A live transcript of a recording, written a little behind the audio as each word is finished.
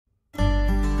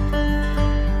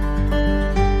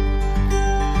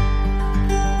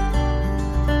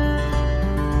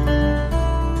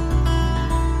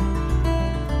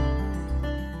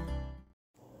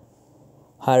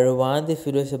Hi everyone, this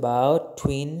video is about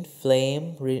Twin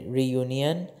Flame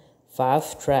Reunion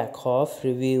fast track of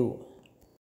review.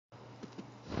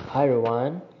 Hi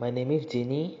everyone, my name is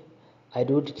Ginny. I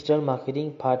do digital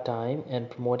marketing part-time and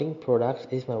promoting products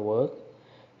is my work.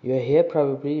 You are here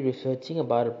probably researching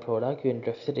about a product you're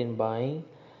interested in buying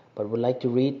but would like to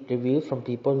read reviews from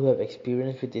people who have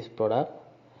experience with this product.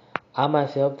 I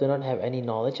myself do not have any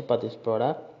knowledge about this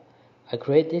product. I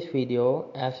create this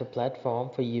video as a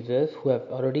platform for users who have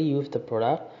already used the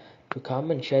product to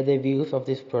come and share their views of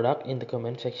this product in the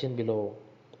comment section below.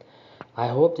 I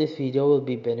hope this video will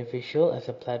be beneficial as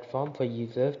a platform for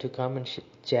users to come and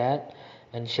chat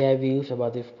and share views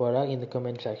about this product in the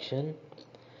comment section.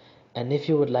 And if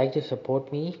you would like to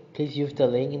support me, please use the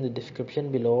link in the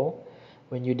description below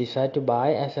when you decide to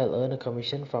buy, as I'll earn a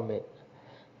commission from it.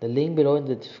 The link below in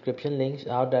the description links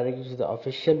out directly to the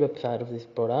official website of this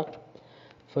product,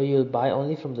 so you'll buy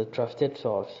only from the trusted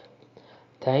source.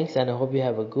 Thanks, and I hope you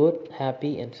have a good,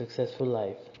 happy and successful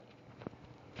life.